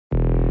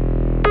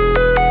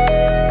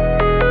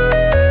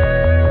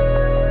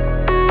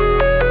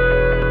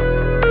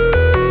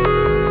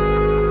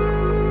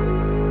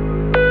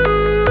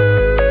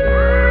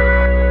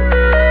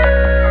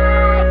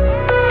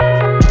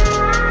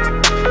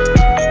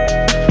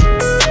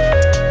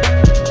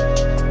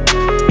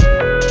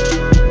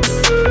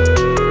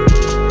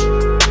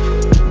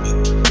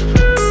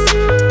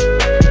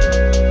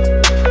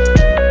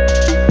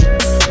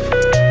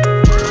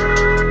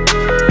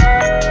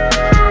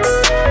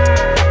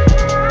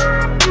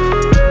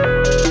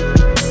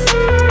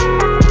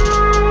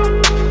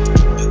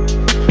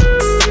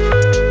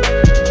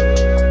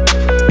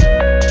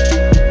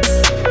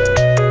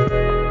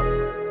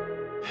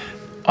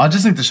I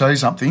just need to show you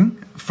something.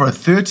 For a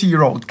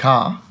 30-year-old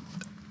car,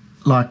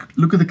 like,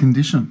 look at the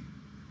condition.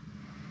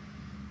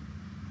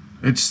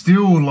 It's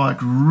still like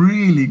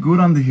really good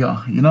under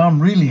here. You know, I'm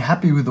really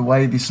happy with the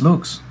way this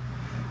looks.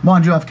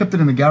 Mind you, I've kept it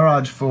in the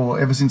garage for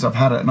ever since I've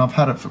had it, and I've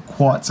had it for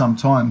quite some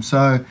time.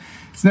 So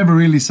it's never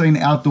really seen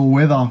outdoor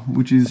weather,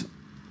 which is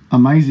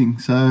amazing.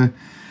 So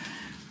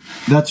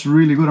that's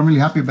really good. I'm really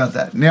happy about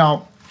that.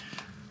 Now,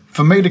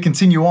 for me to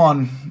continue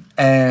on,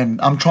 and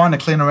I'm trying to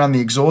clean around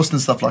the exhaust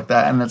and stuff like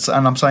that, and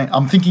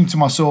I'm thinking to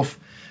myself,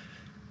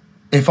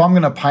 if I'm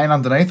going to paint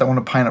underneath, I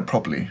want to paint it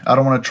properly. I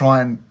don't want to try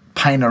and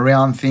paint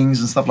around things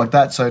and stuff like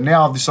that. So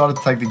now I've decided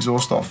to take the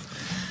exhaust off.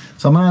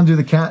 So I'm going to undo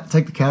the cat,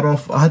 take the cat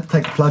off. I had to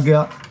take the plug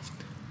out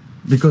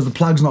because the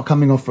plug's not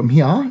coming off from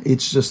here.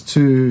 It's just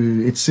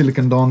it's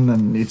siliconed on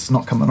and it's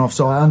not coming off.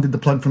 So I undid the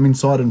plug from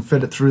inside and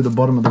fed it through the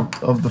bottom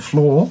of the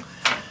floor.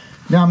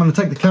 Now I'm going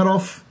to take the cat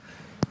off,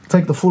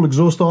 take the full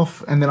exhaust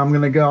off, and then I'm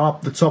going to go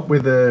up the top where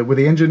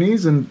the engine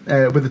is and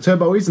where the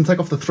turbo is, and take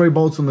off the 3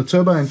 bolts on the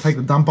turbo and take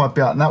the dump pipe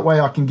out. And that way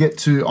I can get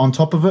to on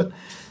top of it,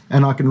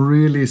 and I can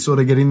really sort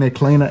of get in there,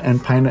 clean it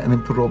and paint it, and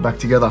then put it all back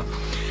together.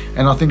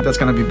 And I think that's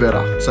going to be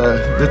better. So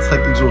let's take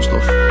the exhaust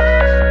off.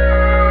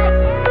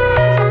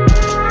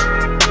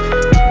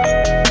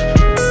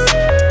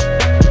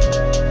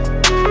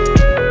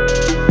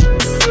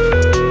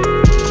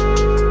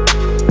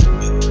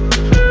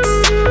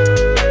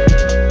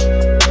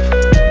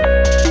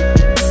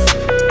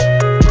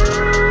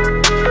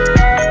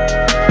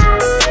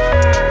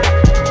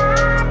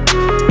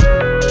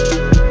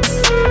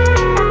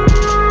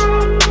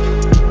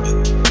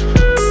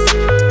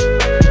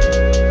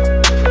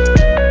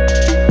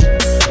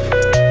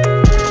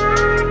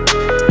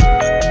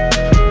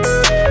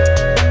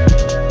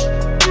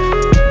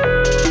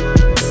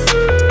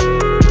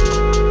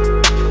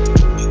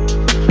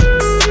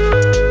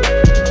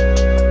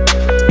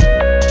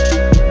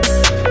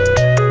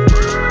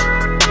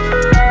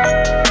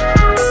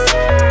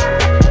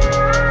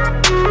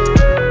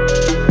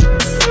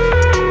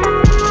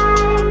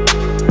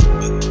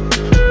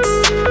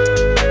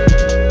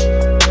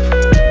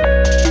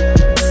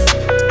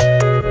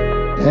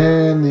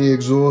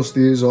 Exhaust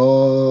is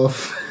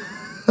off.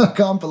 I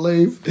can't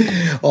believe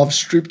I've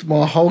stripped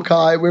my whole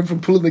car. It went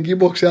from pulling the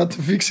gearbox out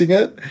to fixing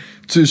it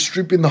to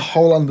stripping the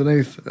whole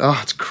underneath.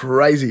 It's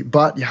crazy,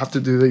 but you have to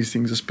do these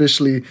things,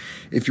 especially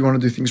if you want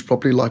to do things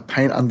properly, like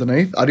paint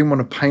underneath. I didn't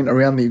want to paint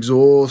around the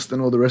exhaust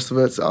and all the rest of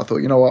it, so I thought,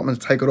 you know what, I'm going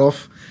to take it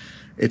off.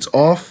 It's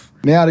off.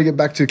 Now to get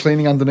back to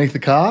cleaning underneath the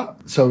car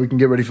so we can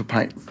get ready for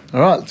paint.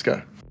 All right, let's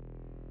go.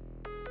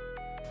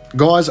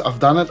 Guys, I've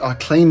done it. I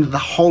cleaned the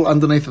whole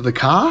underneath of the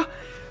car,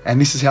 and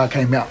this is how it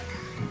came out.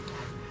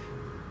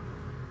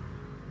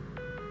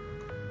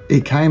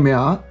 It came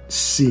out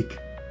sick.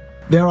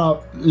 There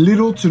are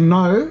little to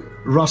no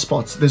rust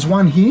spots. There's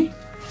one here,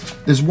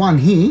 there's one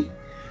here,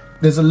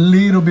 there's a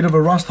little bit of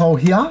a rust hole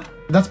here.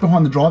 That's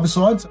behind the driver's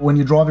side. When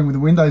you're driving with the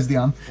windows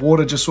down,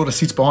 water just sort of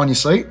sits behind your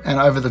seat, and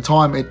over the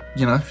time it,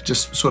 you know,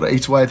 just sort of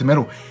eats away at the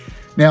metal.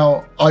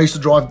 Now, I used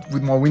to drive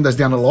with my windows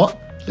down a lot.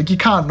 Like, you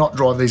can't not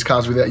drive these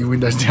cars without your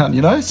windows down,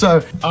 you know?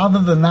 So other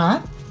than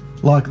that,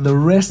 like, the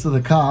rest of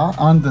the car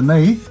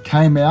underneath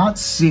came out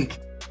sick.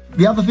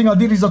 The other thing I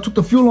did is I took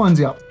the fuel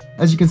lines out.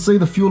 As you can see,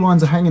 the fuel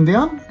lines are hanging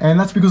down, and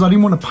that's because I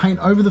didn't want to paint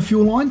over the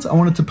fuel lines. I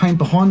wanted to paint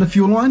behind the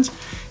fuel lines.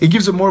 It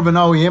gives it more of an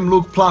OEM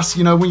look. Plus,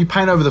 you know, when you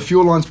paint over the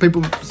fuel lines,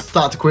 people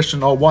start to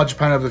question, oh, why'd you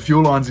paint over the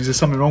fuel lines? Is there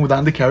something wrong with the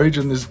undercarriage?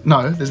 And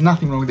there's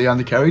nothing wrong with the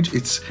undercarriage.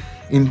 It's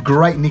in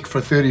great nick for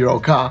a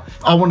 30-year-old car.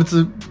 I wanted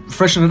to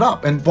freshen it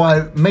up, and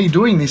by me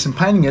doing this and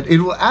painting it, it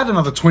will add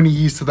another 20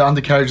 years to the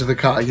undercarriage of the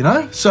car, you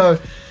know? So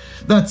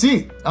that's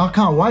it. I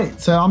can't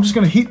wait. So I'm just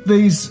going to hit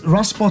these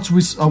rust spots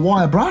with a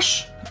wire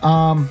brush,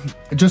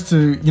 just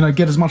to, you know,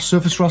 get as much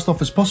surface rust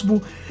off as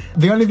possible.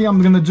 The only thing I'm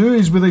going to do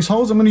is with these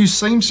holes, I'm going to use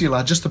seam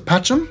sealer just to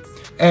patch them.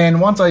 And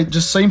once I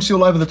just seam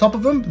seal over the top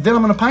of them, then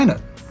I'm going to paint it.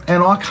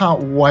 And I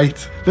can't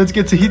wait. Let's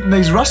get to hitting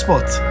these rust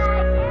spots.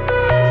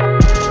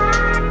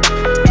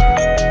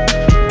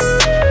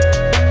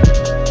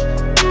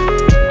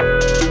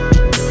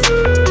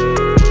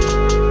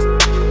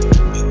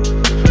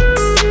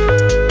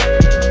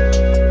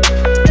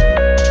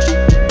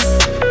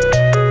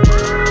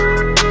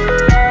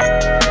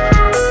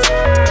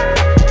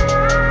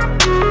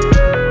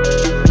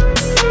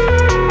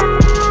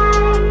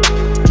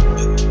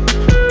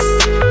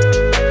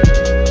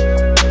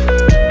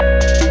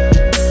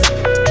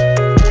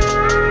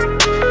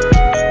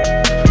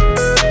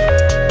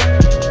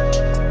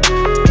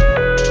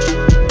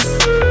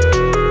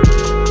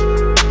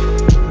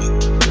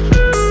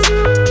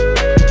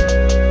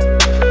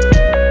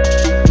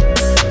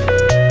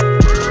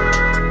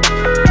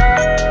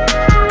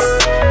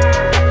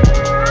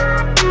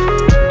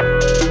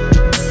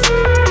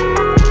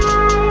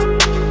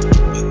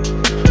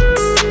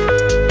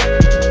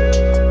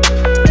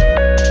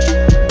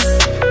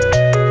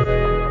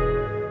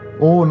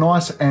 All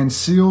nice and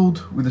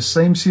sealed with a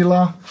seam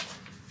sealer.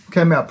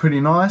 Came out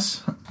pretty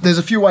nice. There's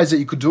a few ways that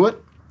you could do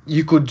it.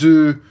 You could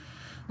do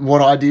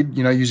what I did,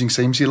 you know, using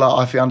seam sealer,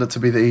 I found it to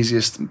be the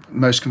easiest,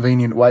 most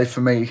convenient way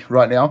for me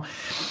right now.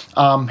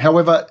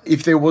 However,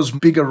 if there was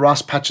bigger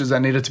rust patches that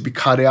needed to be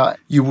cut out,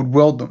 you would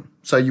weld them.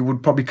 So you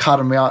would probably cut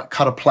them out,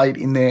 cut a plate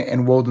in there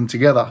and weld them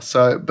together.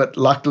 So, but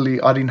luckily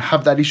I didn't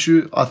have that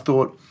issue. I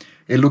thought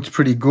it looked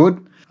pretty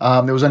good.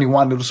 There was only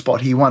one little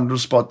spot here, one little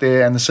spot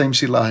there, and the seam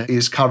sealer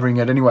is covering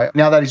it anyway.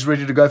 Now that he's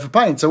ready to go for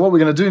paint. So what we're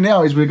gonna do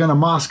now is we're gonna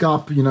mask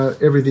up, you know,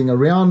 everything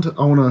around.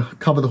 I wanna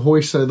cover the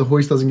hoist so the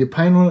hoist doesn't get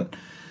paint on it.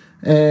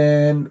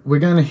 And we're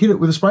gonna hit it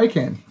with a spray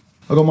can.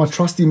 I got my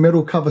trusty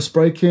metal cover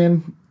spray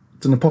can.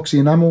 It's an epoxy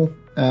enamel.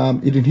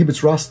 It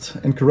inhibits rust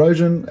and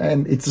corrosion,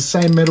 and it's the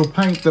same metal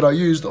paint that I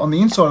used on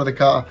the inside of the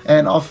car,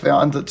 and I've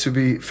found it to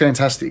be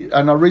fantastic.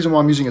 And the reason why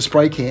I'm using a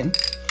spray can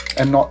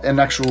and not an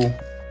actual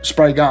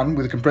spray gun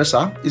with a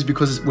compressor is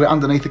because we're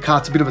underneath the car.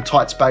 It's a bit of a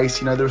tight space,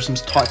 you know, there are some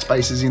tight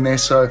spaces in there,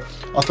 so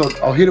I thought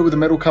I'll hit it with a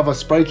metal cover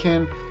spray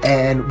can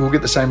and we'll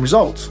get the same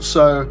results.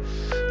 So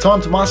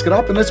time to mask it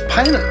up and let's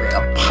paint it.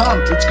 I'm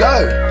pumped, let's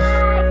go.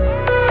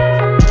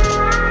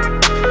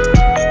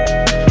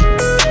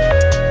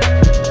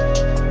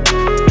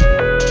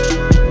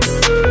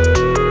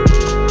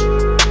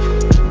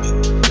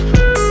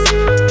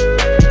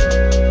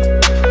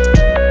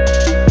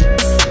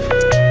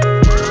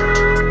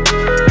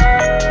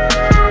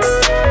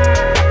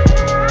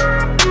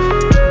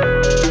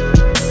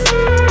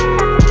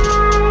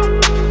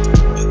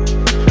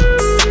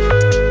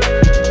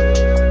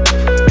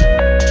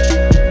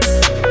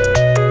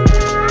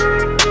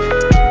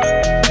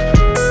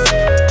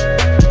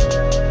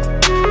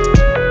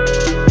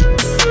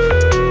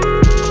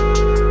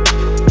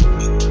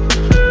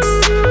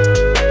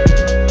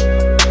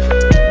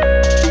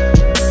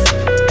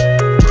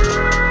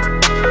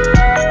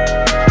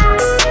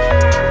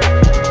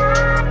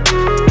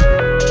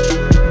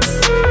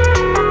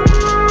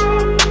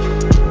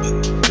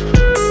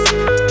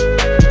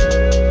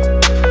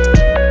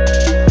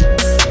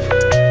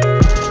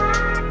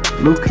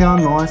 Look how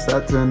nice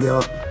that turned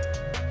out.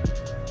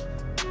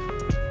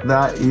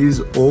 That is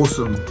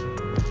awesome.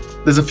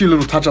 There's a few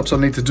little touch-ups I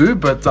need to do,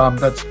 but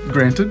that's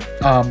granted.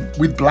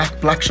 With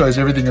black shows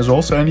everything as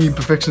well, so any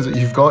imperfections that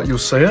you've got, you'll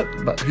see it,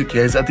 but who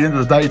cares? At the end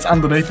of the day, it's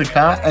underneath the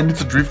car and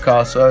it's a drift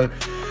car, so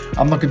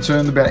I'm not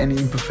concerned about any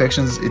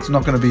imperfections. It's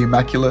not gonna be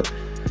immaculate.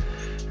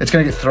 It's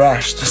gonna get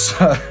thrashed,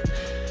 so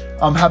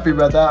I'm happy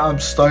about that. I'm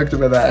stoked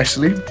about that,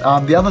 actually.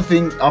 The other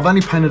thing, I've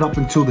only painted up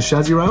until the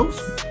chassis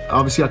rails.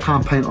 Obviously, I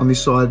can't paint on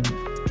this side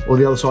or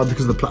the other side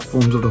because of the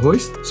platforms of the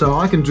hoist. So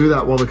I can do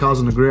that while the car's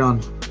on the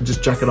ground,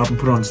 just jack it up and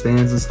put it on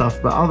stands and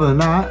stuff. But other than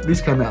that,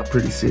 this came out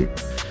pretty sick.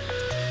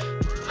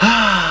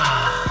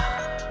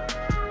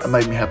 That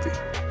made me happy.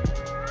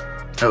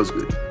 That was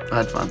good. I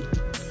had fun.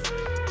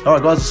 All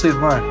right, guys, I'll see you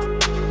tomorrow.